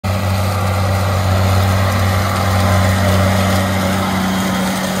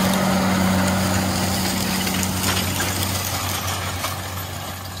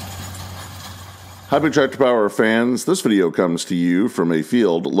Hi Big Tractor Power fans, this video comes to you from a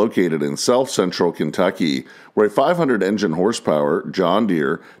field located in south central Kentucky where a 500 engine horsepower John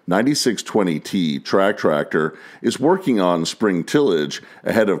Deere 9620T track tractor is working on spring tillage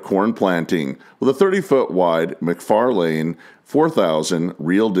ahead of corn planting with a 30-foot wide McFarlane 4000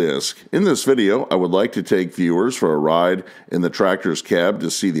 reel disc. In this video, I would like to take viewers for a ride in the tractor's cab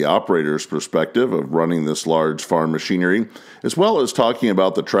to see the operator's perspective of running this large farm machinery, as well as talking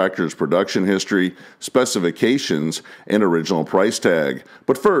about the tractor's production history, specifications, and original price tag.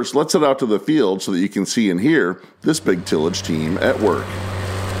 But first, let's head out to the field so that you can see and hear this big tillage team at work.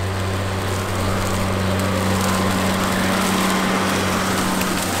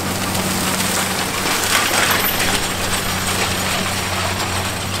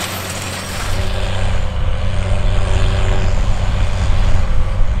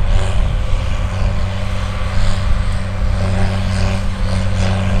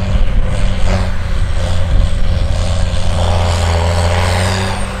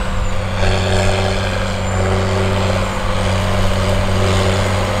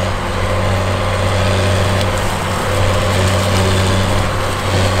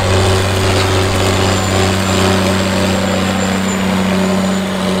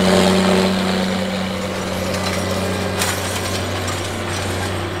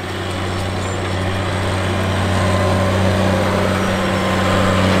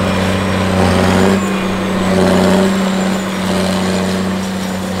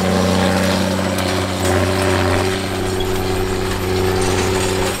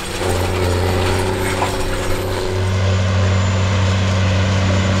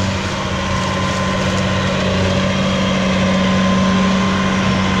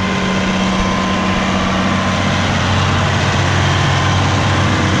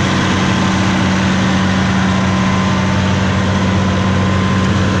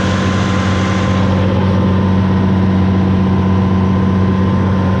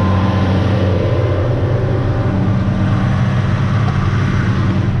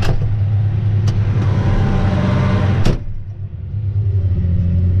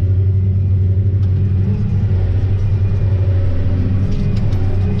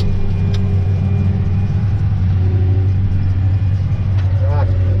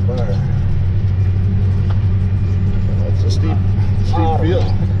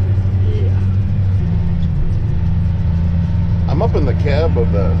 I'm up in the cab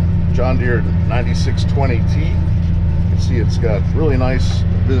of the John Deere 9620T. You can see it's got really nice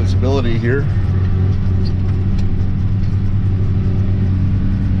visibility here.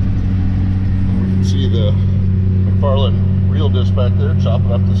 And we can see the McFarlane reel disc back there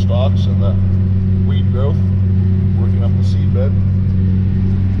chopping up the stalks and the weed growth, working up the seed bed.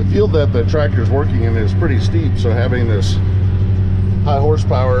 The field that the tractor is working in is pretty steep, so having this high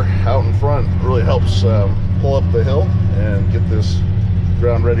horsepower out in front really helps pull up the hill and get this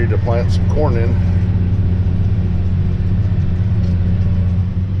ground ready to plant some corn in.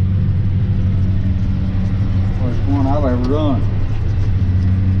 First one I've ever run.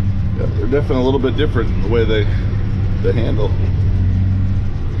 Yeah, they're definitely a little bit different in the way they handle.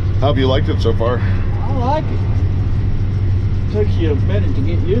 How have you liked it so far? I like it. Took you a minute to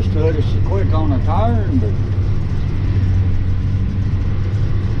get used to it. It's quick on the turn, but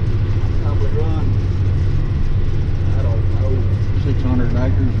probably run, I don't know, 600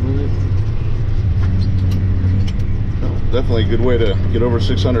 acres with it. Well, definitely a good way to get over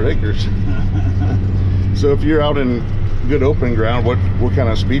 600 acres. So if you're out in good open ground, what kind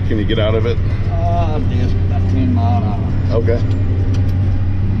of speed can you get out of it? Just about 10 miles an hour. Okay.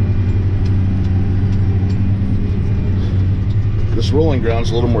 This rolling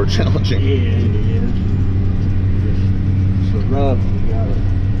ground's a little more challenging. Yeah, it is. It's so rough, you gotta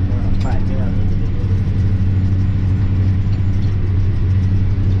pack out.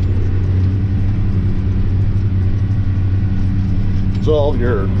 So all of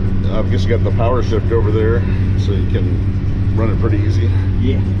your, I guess you got the power shift over there, so you can run it pretty easy.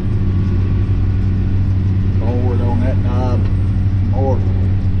 Yeah. Forward on that knob,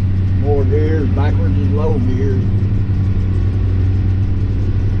 more gears, backwards is low gears.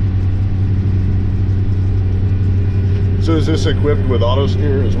 So is this equipped with auto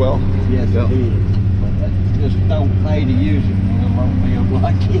steer as well? Yes, Yeah. it is. But I just don't pay to use it when I don't live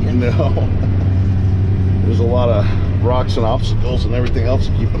like it. No. There's a lot of rocks and obstacles and everything else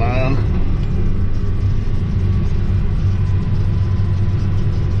to keep an eye on.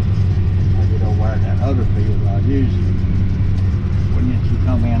 I get over at that other field I use it. When you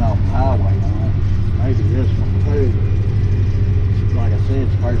come in off the highway on it, maybe this one too. Like I said,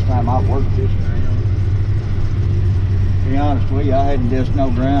 it's the first time I've worked this ground. To be honest with you, I hadn't dissed no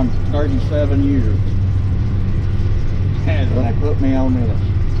ground for 37 years. And they put me on this.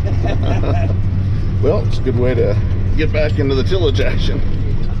 Well, it's a good way to get back into the tillage action.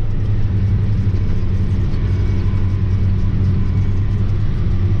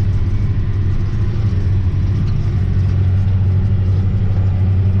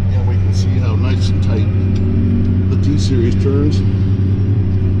 Yeah, we can see how nice and tight the T-Series turns.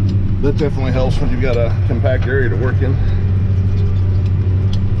 That definitely helps when you've got a compact area to work in.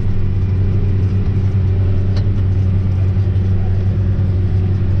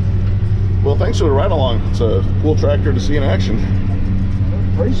 Well, thanks for the ride along. It's a cool tractor to see in action.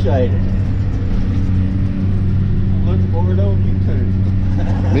 Appreciate it. I'm looking forward to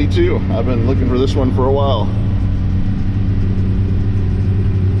YouTube. Me too. I've been looking for this one for a while.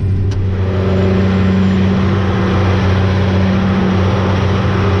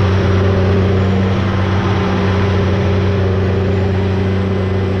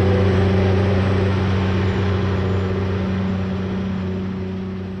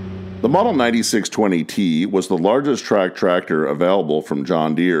 The Model 9620T was the largest track tractor available from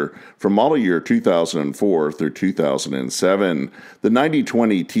John Deere from model year 2004 through 2007. The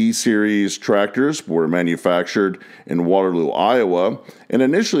 9020T series tractors were manufactured in Waterloo, Iowa, and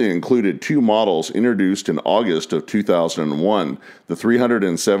initially included two models introduced in August of 2001, the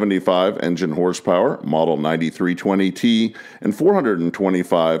 375 engine horsepower Model 9320T and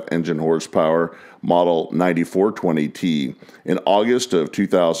 425 engine horsepower Model 9420T. In August of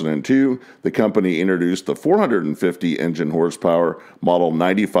 2002, the company introduced the 450 engine horsepower Model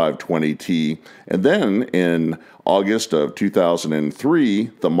 9520T, and then in August of 2003,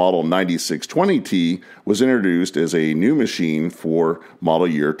 the Model 9620T was introduced as a new machine for model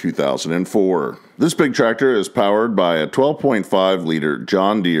year 2004. This big tractor is powered by a 12.5-liter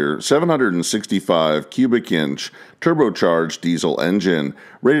John Deere 765 cubic inch turbocharged diesel engine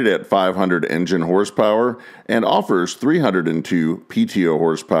rated at 500 engine horsepower and offers 302 PTO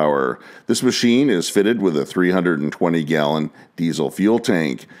horsepower. This machine is fitted with a 320-gallon diesel fuel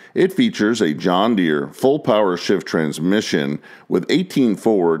tank. It features a John Deere full power shift transmission with 18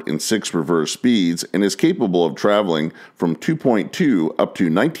 forward and 6 reverse speeds and is capable of traveling from 2.2 up to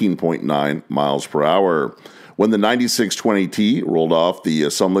 19.9 miles per hour. When the 9620T rolled off the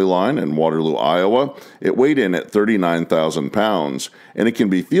assembly line in Waterloo, Iowa, it weighed in at 39,000 pounds, and it can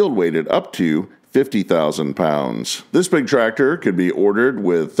be field weighted up to 50,000 pounds. This big tractor could be ordered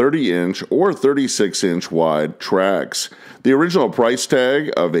with 30-inch or 36-inch wide tracks. The original price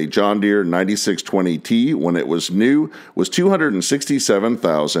tag of a John Deere 9620T when it was new was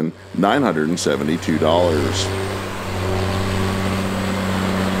 $267,972.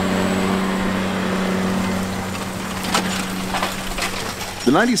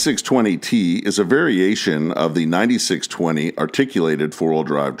 The 9620T is a variation of the 9620 articulated four-wheel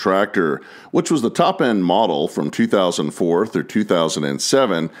drive tractor, which was the top-end model from 2004 through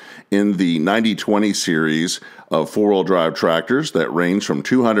 2007 in the 9020 series of four-wheel drive tractors that range from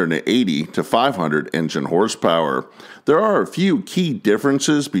 280 to 500 engine horsepower. There are a few key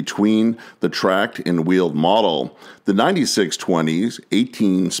differences between the tracked and wheeled model. The 9620's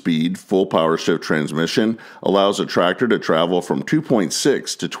 18-speed full power shift transmission allows a tractor to travel from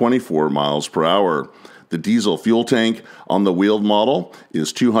 2.6 to 24 miles per hour. The diesel fuel tank on the wheeled model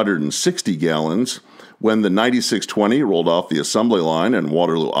is 260 gallons. When the 9620 rolled off the assembly line in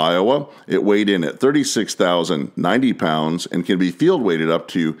Waterloo, Iowa, it weighed in at 36,090 pounds and can be field weighted up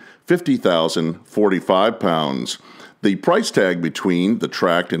to 50,045 pounds. The price tag between the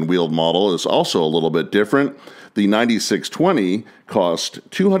tracked and wheeled model is also a little bit different. The 9620 cost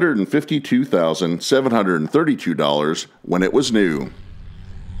 $252,732 when it was new.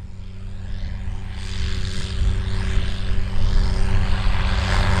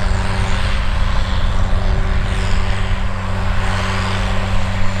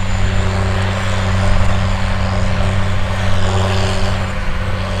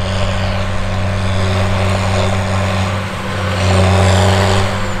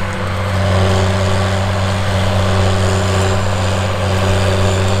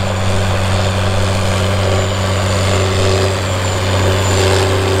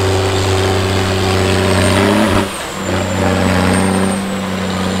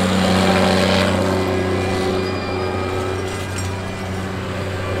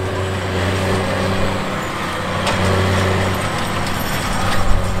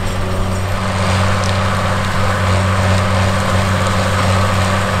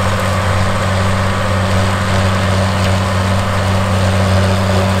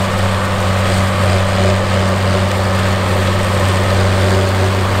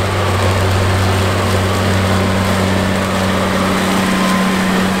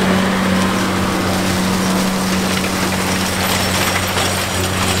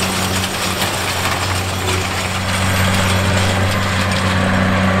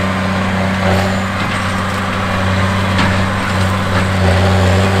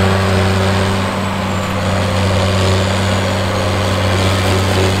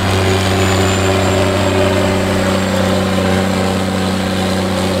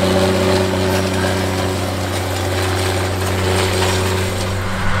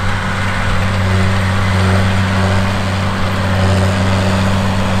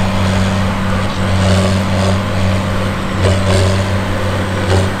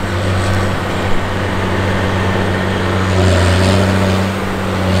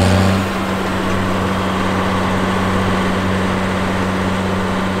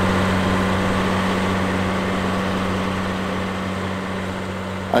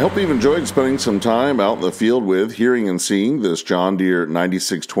 hope you've enjoyed spending some time out in the field with, hearing and seeing this John Deere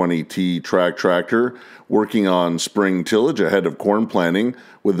 9620T track tractor working on spring tillage ahead of corn planting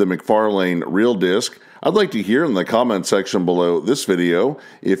with the McFarlane reel disc. I'd like to hear in the comment section below this video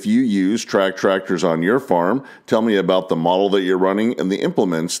if you use track tractors on your farm. Tell me about the model that you're running and the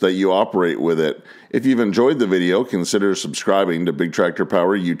implements that you operate with it. If you've enjoyed the video, consider subscribing to Big Tractor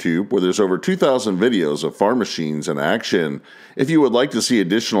Power YouTube, where there's over 2,000 videos of farm machines in action. If you would like to see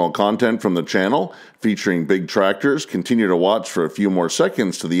additional content from the channel featuring big tractors, continue to watch for a few more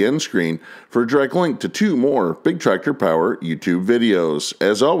seconds to the end screen for a direct link to 2 more Big Tractor Power YouTube videos.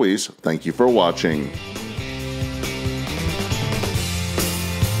 As always, thank you for watching.